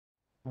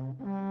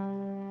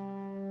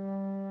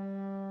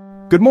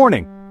Good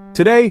morning.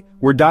 Today,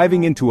 we're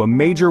diving into a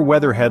major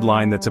weather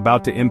headline that's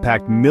about to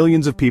impact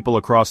millions of people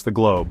across the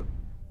globe.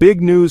 Big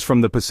news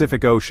from the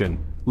Pacific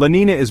Ocean. La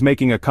Niña is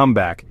making a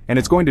comeback, and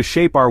it's going to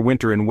shape our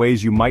winter in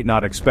ways you might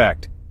not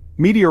expect.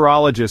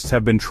 Meteorologists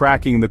have been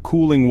tracking the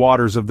cooling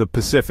waters of the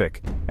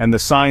Pacific, and the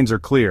signs are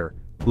clear.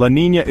 La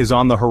Niña is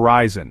on the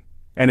horizon,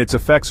 and its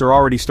effects are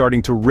already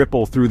starting to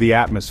ripple through the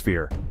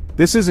atmosphere.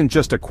 This isn't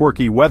just a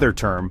quirky weather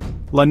term.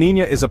 La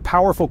Niña is a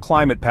powerful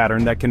climate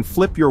pattern that can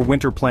flip your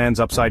winter plans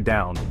upside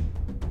down.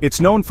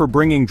 It's known for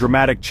bringing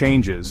dramatic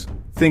changes.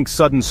 Think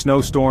sudden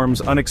snowstorms,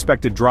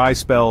 unexpected dry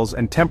spells,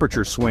 and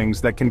temperature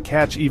swings that can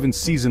catch even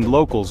seasoned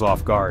locals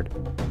off guard.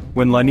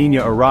 When La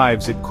Niña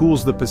arrives, it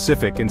cools the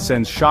Pacific and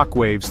sends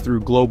shockwaves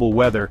through global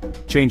weather,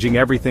 changing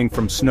everything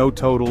from snow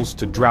totals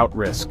to drought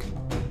risk.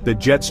 The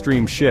jet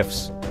stream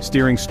shifts,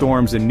 steering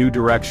storms in new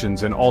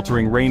directions and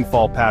altering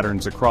rainfall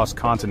patterns across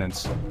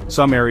continents.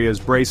 Some areas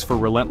brace for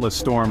relentless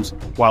storms,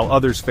 while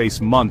others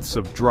face months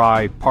of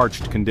dry,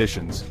 parched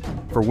conditions.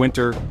 For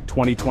winter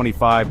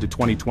 2025 to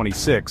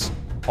 2026,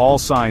 all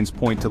signs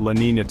point to La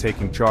Niña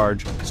taking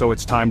charge, so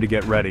it's time to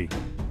get ready.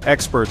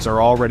 Experts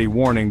are already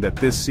warning that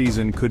this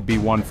season could be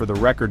one for the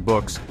record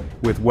books,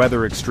 with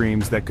weather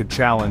extremes that could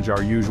challenge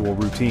our usual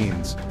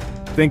routines.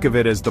 Think of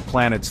it as the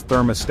planet's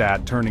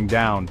thermostat turning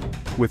down,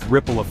 with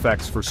ripple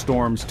effects for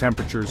storms,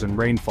 temperatures, and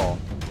rainfall.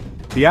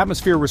 The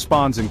atmosphere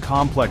responds in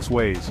complex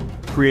ways,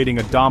 creating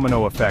a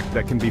domino effect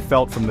that can be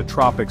felt from the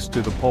tropics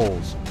to the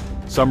poles.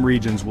 Some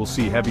regions will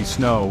see heavy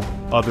snow,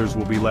 others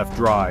will be left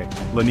dry.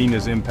 La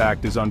Niña's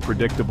impact is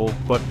unpredictable,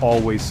 but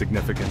always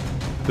significant.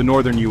 The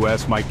northern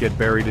U.S. might get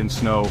buried in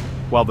snow,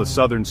 while the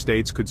southern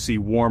states could see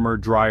warmer,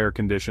 drier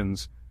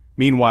conditions.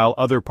 Meanwhile,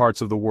 other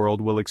parts of the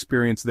world will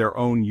experience their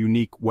own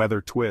unique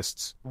weather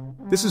twists.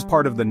 This is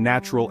part of the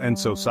natural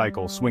Enso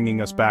cycle,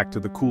 swinging us back to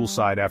the cool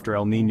side after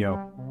El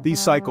Niño. These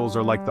cycles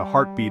are like the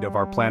heartbeat of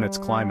our planet's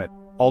climate,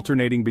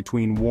 alternating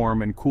between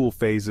warm and cool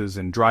phases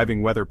and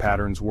driving weather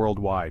patterns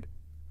worldwide.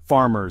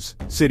 Farmers,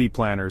 city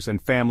planners,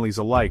 and families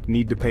alike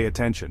need to pay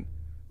attention.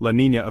 La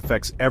Niña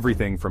affects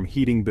everything from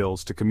heating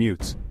bills to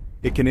commutes.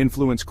 It can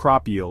influence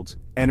crop yields,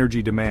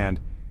 energy demand,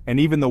 and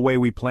even the way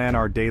we plan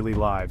our daily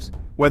lives.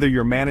 Whether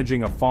you're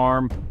managing a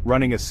farm,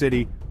 running a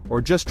city,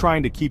 or just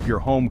trying to keep your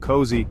home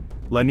cozy,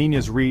 La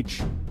Niña's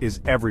reach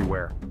is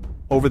everywhere.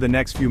 Over the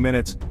next few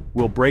minutes,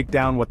 we'll break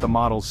down what the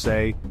models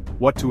say,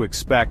 what to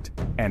expect,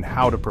 and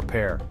how to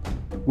prepare.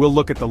 We'll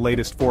look at the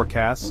latest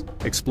forecasts,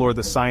 explore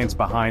the science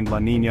behind La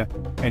Niña,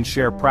 and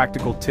share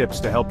practical tips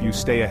to help you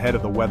stay ahead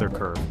of the weather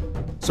curve.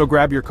 So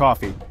grab your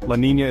coffee, La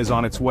Niña is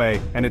on its way,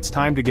 and it's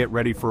time to get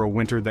ready for a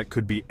winter that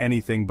could be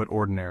anything but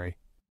ordinary.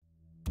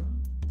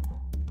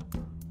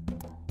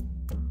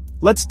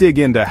 Let's dig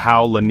into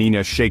how La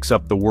Niña shakes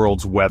up the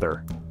world's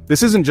weather.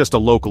 This isn't just a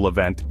local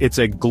event, it's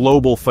a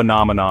global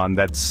phenomenon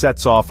that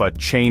sets off a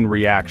chain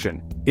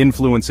reaction,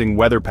 influencing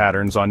weather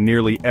patterns on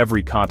nearly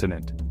every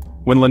continent.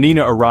 When La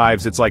Niña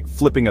arrives, it's like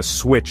flipping a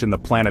switch in the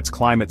planet's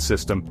climate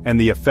system, and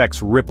the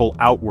effects ripple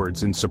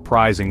outwards in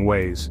surprising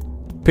ways.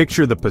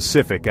 Picture the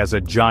Pacific as a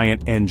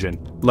giant engine.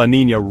 La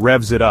Niña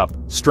revs it up,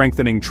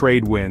 strengthening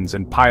trade winds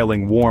and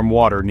piling warm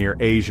water near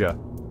Asia.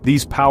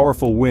 These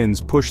powerful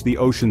winds push the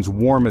ocean's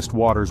warmest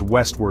waters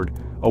westward,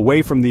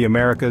 away from the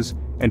Americas,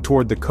 and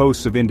toward the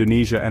coasts of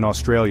Indonesia and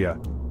Australia.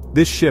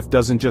 This shift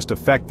doesn't just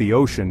affect the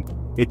ocean,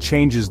 it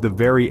changes the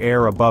very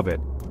air above it,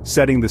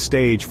 setting the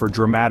stage for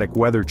dramatic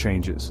weather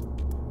changes.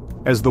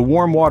 As the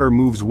warm water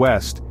moves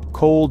west,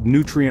 cold,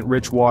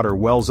 nutrient-rich water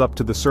wells up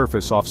to the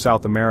surface off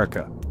South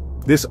America.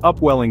 This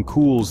upwelling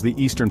cools the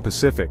eastern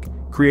Pacific,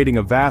 creating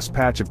a vast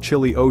patch of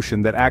chilly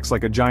ocean that acts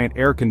like a giant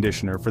air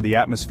conditioner for the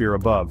atmosphere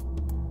above.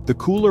 The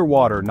cooler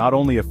water not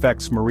only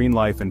affects marine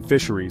life and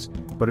fisheries,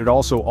 but it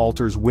also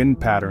alters wind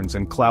patterns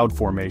and cloud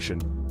formation,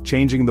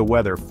 changing the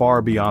weather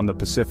far beyond the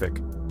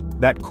Pacific.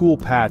 That cool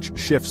patch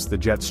shifts the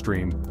jet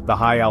stream, the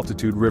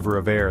high-altitude river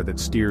of air that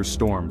steers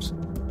storms.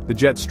 The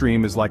jet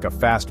stream is like a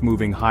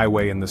fast-moving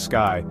highway in the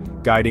sky,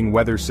 guiding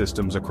weather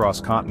systems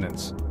across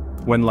continents.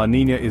 When La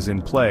Niña is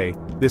in play,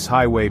 this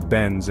highway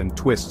bends and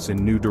twists in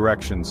new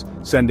directions,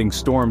 sending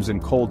storms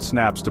and cold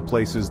snaps to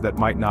places that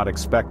might not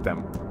expect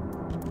them.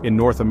 In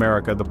North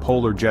America, the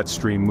polar jet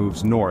stream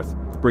moves north,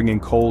 bringing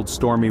cold,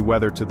 stormy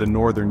weather to the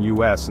northern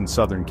US and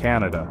southern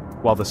Canada,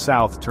 while the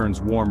south turns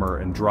warmer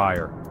and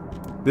drier.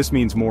 This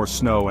means more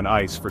snow and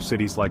ice for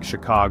cities like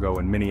Chicago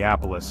and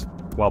Minneapolis,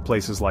 while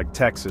places like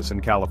Texas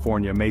and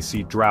California may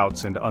see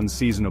droughts and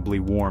unseasonably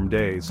warm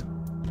days.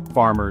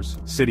 Farmers,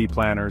 city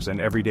planners, and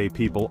everyday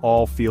people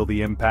all feel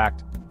the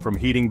impact, from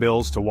heating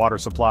bills to water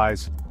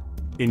supplies.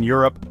 In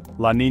Europe,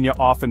 La Niña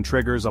often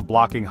triggers a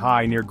blocking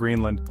high near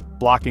Greenland,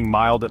 blocking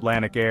mild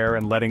Atlantic air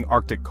and letting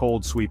Arctic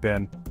cold sweep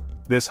in.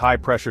 This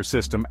high-pressure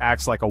system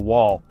acts like a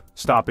wall,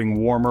 stopping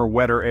warmer,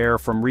 wetter air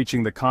from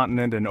reaching the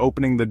continent and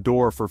opening the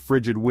door for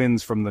frigid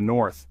winds from the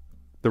north.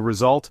 The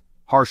result?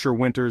 Harsher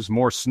winters,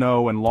 more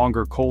snow, and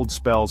longer cold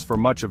spells for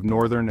much of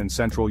northern and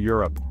central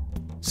Europe.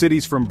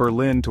 Cities from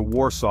Berlin to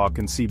Warsaw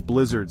can see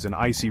blizzards and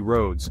icy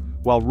roads,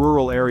 while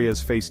rural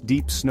areas face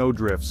deep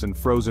snowdrifts and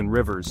frozen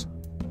rivers.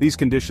 These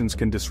conditions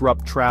can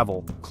disrupt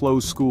travel,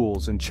 close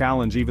schools, and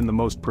challenge even the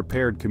most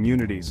prepared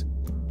communities.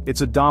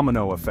 It's a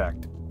domino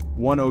effect.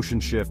 One ocean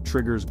shift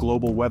triggers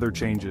global weather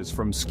changes,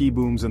 from ski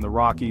booms in the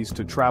Rockies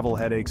to travel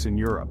headaches in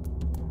Europe.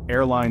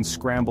 Airlines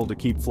scramble to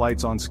keep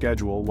flights on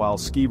schedule while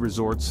ski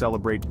resorts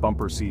celebrate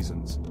bumper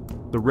seasons.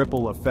 The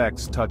ripple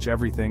effects touch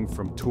everything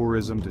from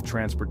tourism to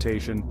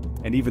transportation,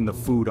 and even the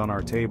food on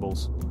our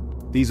tables.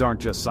 These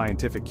aren't just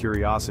scientific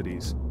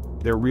curiosities.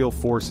 They're real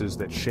forces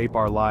that shape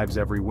our lives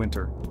every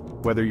winter.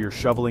 Whether you're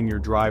shoveling your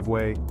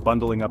driveway,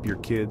 bundling up your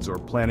kids, or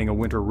planning a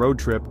winter road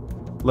trip,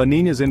 La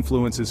Niña's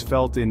influence is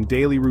felt in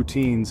daily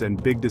routines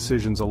and big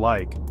decisions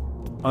alike.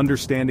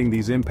 Understanding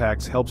these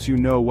impacts helps you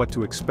know what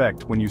to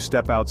expect when you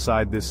step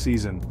outside this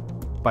season.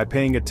 By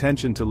paying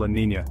attention to La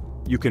Niña,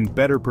 you can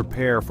better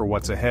prepare for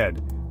what's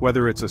ahead,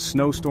 whether it's a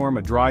snowstorm,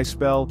 a dry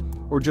spell,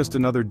 or just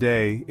another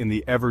day in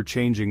the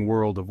ever-changing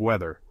world of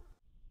weather.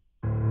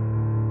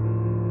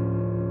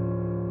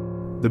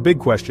 The big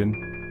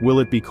question, will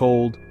it be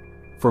cold?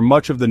 For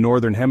much of the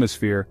northern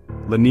hemisphere,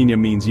 La Niña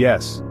means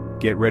yes,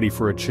 get ready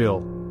for a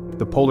chill.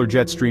 The polar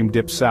jet stream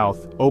dips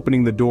south,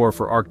 opening the door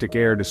for Arctic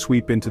air to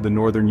sweep into the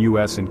northern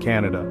US and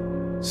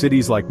Canada.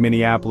 Cities like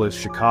Minneapolis,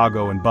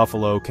 Chicago, and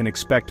Buffalo can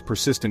expect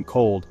persistent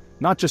cold,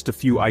 not just a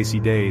few icy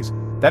days.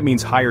 That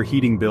means higher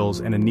heating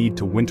bills and a need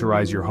to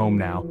winterize your home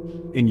now.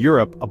 In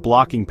Europe, a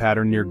blocking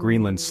pattern near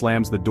Greenland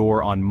slams the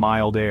door on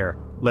mild air,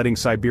 letting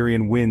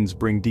Siberian winds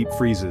bring deep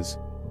freezes.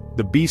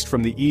 The beast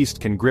from the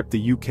east can grip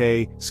the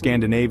UK,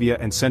 Scandinavia,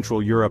 and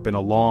Central Europe in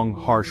a long,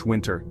 harsh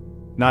winter.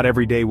 Not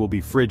every day will be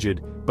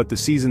frigid, but the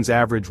season's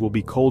average will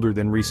be colder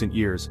than recent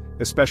years,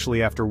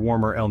 especially after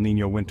warmer El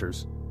Niño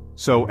winters.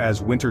 So,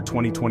 as winter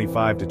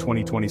 2025 to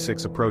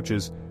 2026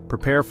 approaches,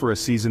 prepare for a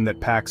season that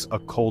packs a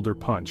colder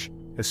punch,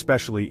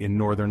 especially in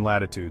northern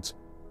latitudes.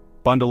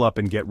 Bundle up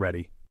and get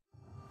ready.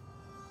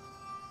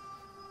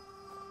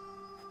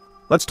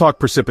 Let's talk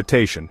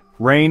precipitation,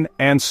 rain,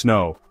 and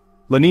snow.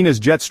 La Niña's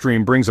jet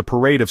stream brings a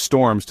parade of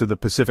storms to the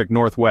Pacific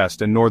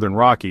Northwest and northern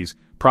Rockies,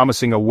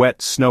 promising a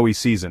wet, snowy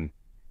season.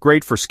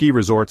 Great for ski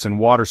resorts and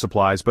water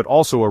supplies, but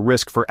also a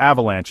risk for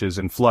avalanches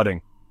and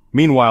flooding.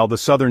 Meanwhile, the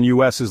southern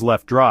U.S. is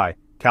left dry.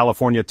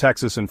 California,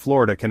 Texas, and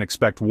Florida can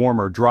expect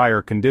warmer,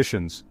 drier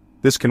conditions.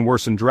 This can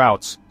worsen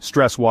droughts,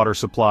 stress water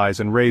supplies,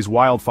 and raise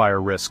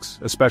wildfire risks,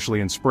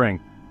 especially in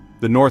spring.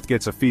 The north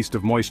gets a feast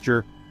of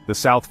moisture, the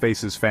south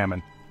faces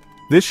famine.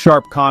 This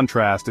sharp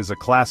contrast is a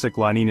classic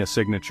La Niña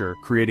signature,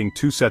 creating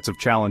two sets of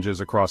challenges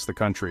across the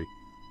country.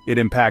 It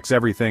impacts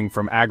everything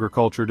from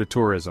agriculture to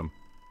tourism.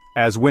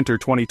 As winter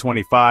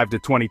 2025 to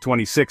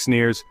 2026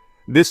 nears,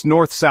 this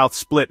north-south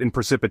split in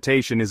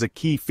precipitation is a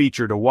key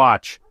feature to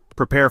watch.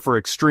 Prepare for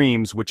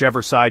extremes,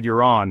 whichever side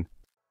you're on.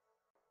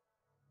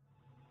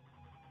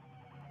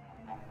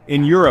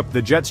 In Europe,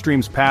 the jet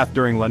stream's path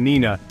during La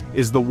Niña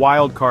is the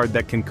wild card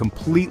that can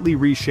completely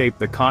reshape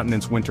the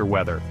continent's winter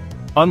weather.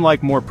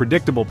 Unlike more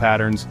predictable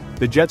patterns,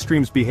 the jet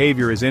stream's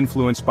behavior is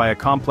influenced by a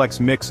complex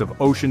mix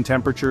of ocean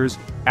temperatures,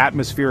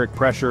 atmospheric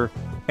pressure,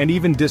 and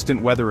even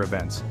distant weather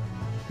events.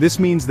 This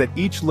means that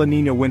each La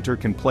Niña winter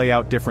can play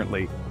out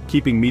differently,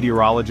 keeping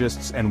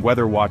meteorologists and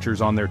weather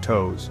watchers on their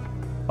toes.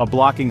 A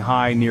blocking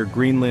high near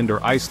Greenland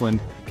or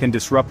Iceland can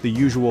disrupt the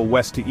usual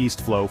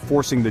west-to-east flow,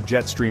 forcing the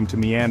jet stream to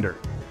meander.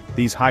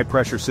 These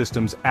high-pressure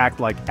systems act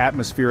like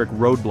atmospheric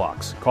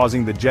roadblocks,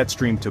 causing the jet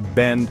stream to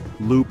bend,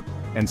 loop,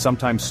 and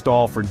sometimes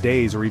stall for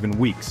days or even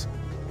weeks.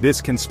 This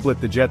can split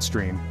the jet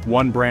stream.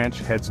 One branch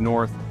heads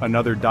north,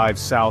 another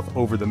dives south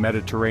over the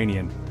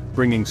Mediterranean,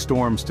 bringing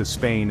storms to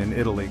Spain and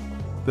Italy.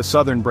 The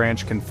southern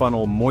branch can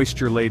funnel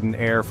moisture-laden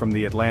air from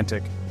the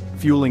Atlantic,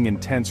 fueling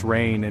intense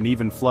rain and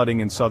even flooding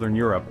in southern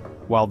Europe,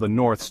 while the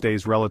north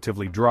stays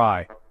relatively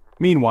dry.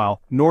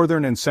 Meanwhile,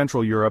 northern and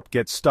central Europe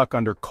get stuck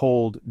under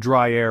cold,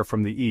 dry air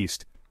from the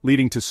east,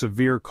 leading to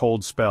severe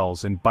cold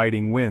spells and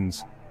biting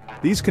winds.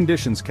 These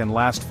conditions can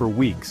last for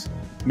weeks,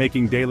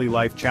 making daily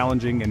life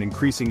challenging and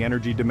increasing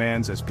energy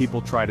demands as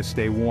people try to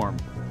stay warm.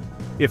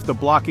 If the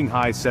blocking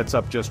high sets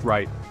up just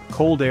right,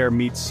 cold air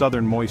meets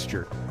southern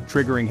moisture,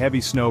 triggering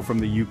heavy snow from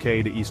the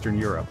UK to Eastern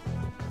Europe.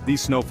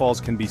 These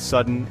snowfalls can be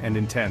sudden and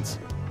intense,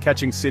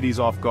 catching cities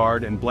off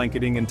guard and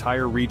blanketing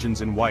entire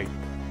regions in white.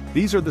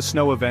 These are the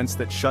snow events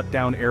that shut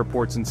down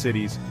airports and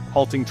cities,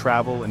 halting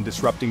travel and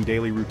disrupting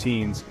daily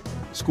routines.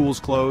 Schools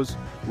close,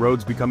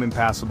 roads become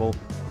impassable,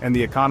 and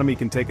the economy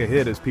can take a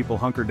hit as people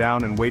hunker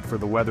down and wait for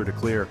the weather to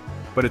clear.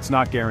 But it's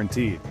not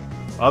guaranteed.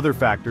 Other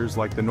factors,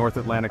 like the North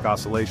Atlantic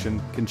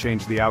Oscillation, can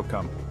change the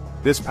outcome.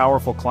 This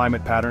powerful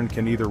climate pattern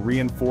can either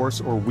reinforce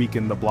or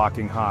weaken the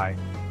blocking high,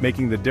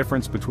 making the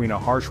difference between a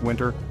harsh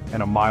winter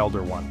and a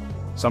milder one.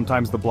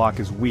 Sometimes the block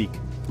is weak,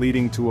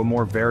 leading to a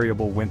more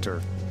variable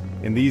winter.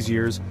 In these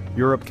years,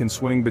 Europe can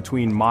swing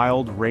between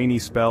mild, rainy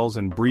spells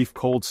and brief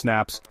cold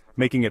snaps,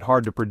 making it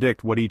hard to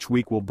predict what each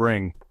week will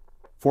bring.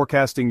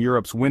 Forecasting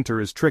Europe's winter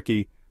is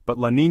tricky, but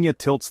La Niña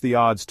tilts the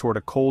odds toward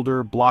a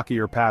colder,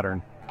 blockier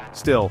pattern.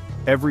 Still,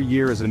 every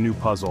year is a new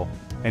puzzle,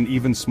 and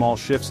even small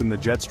shifts in the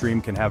jet stream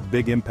can have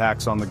big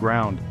impacts on the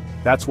ground.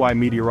 That's why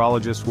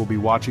meteorologists will be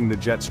watching the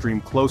jet stream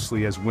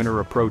closely as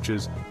winter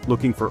approaches,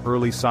 looking for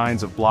early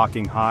signs of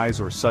blocking highs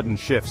or sudden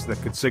shifts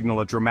that could signal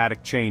a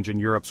dramatic change in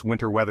Europe's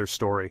winter weather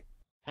story.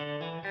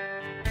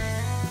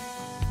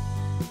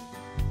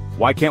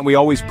 Why can't we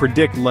always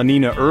predict La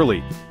Niña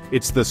early?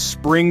 It's the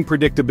spring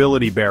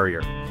predictability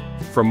barrier.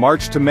 From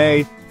March to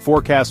May,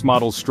 forecast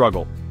models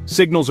struggle.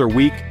 Signals are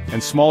weak,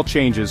 and small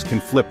changes can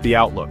flip the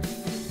outlook.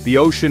 The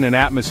ocean and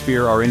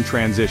atmosphere are in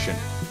transition,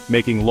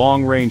 making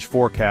long-range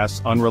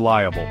forecasts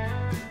unreliable.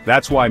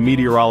 That's why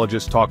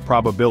meteorologists talk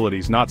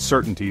probabilities, not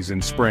certainties,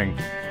 in spring.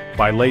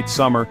 By late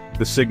summer,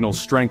 the signals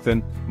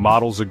strengthen,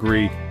 models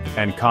agree,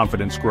 and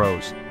confidence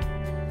grows.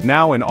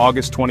 Now in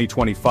August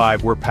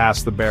 2025, we're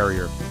past the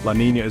barrier. La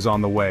Niña is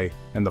on the way,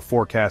 and the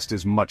forecast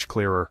is much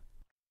clearer.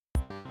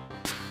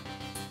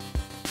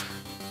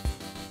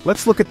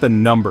 Let's look at the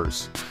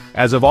numbers.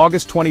 As of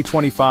August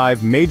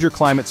 2025, major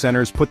climate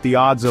centers put the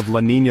odds of La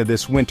Niña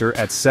this winter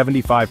at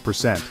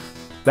 75%.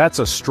 That's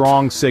a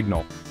strong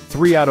signal.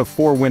 3 out of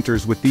 4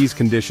 winters with these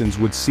conditions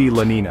would see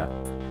La Niña.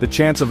 The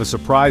chance of a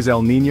surprise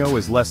El Niño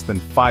is less than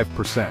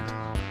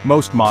 5%.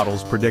 Most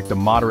models predict a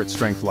moderate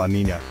strength La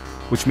Niña,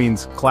 which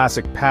means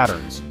classic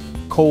patterns: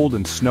 cold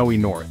and snowy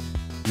north,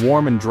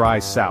 warm and dry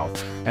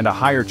south, and a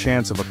higher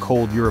chance of a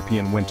cold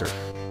European winter.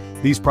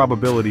 These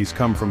probabilities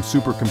come from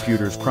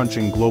supercomputers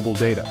crunching global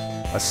data.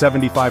 A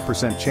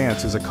 75%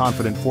 chance is a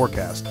confident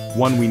forecast,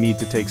 one we need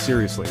to take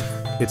seriously.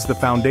 It's the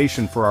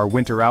foundation for our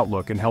winter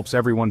outlook and helps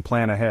everyone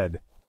plan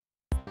ahead.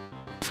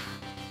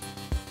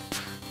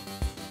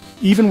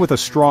 Even with a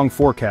strong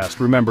forecast,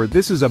 remember,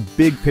 this is a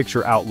big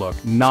picture outlook,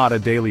 not a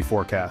daily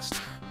forecast.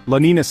 La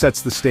Niña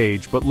sets the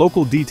stage, but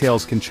local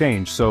details can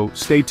change, so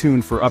stay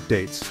tuned for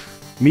updates.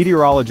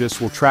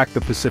 Meteorologists will track the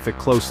Pacific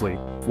closely,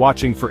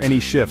 watching for any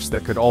shifts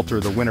that could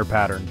alter the winter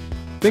pattern.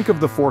 Think of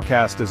the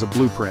forecast as a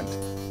blueprint.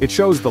 It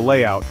shows the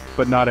layout,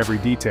 but not every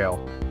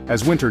detail.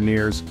 As winter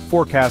nears,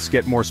 forecasts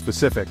get more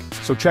specific,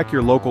 so check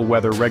your local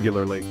weather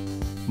regularly.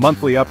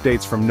 Monthly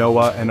updates from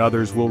NOAA and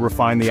others will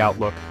refine the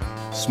outlook.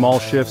 Small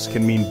shifts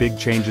can mean big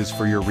changes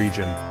for your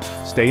region.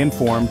 Stay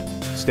informed,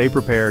 stay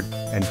prepared,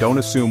 and don't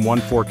assume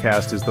one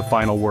forecast is the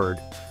final word.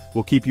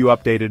 We'll keep you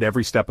updated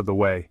every step of the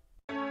way.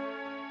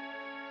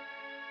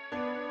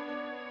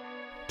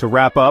 To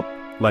wrap up,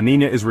 La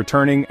Niña is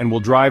returning and will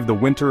drive the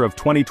winter of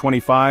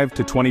 2025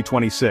 to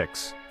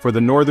 2026. For the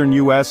northern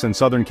US and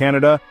southern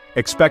Canada,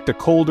 expect a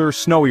colder,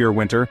 snowier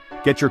winter.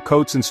 Get your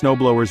coats and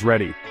snowblowers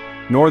ready.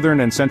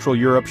 Northern and central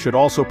Europe should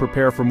also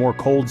prepare for more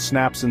cold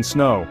snaps and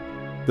snow.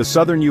 The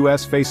southern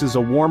US faces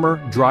a warmer,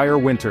 drier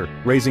winter,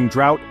 raising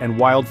drought and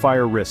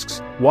wildfire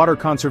risks. Water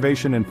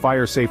conservation and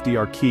fire safety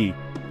are key.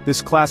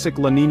 This classic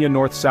La Niña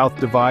north-south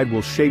divide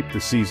will shape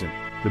the season.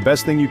 The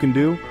best thing you can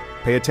do?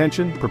 Pay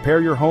attention, prepare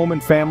your home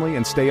and family,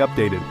 and stay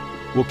updated.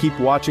 We'll keep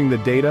watching the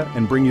data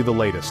and bring you the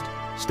latest.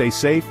 Stay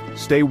safe,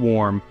 stay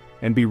warm,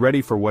 and be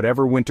ready for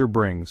whatever winter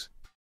brings.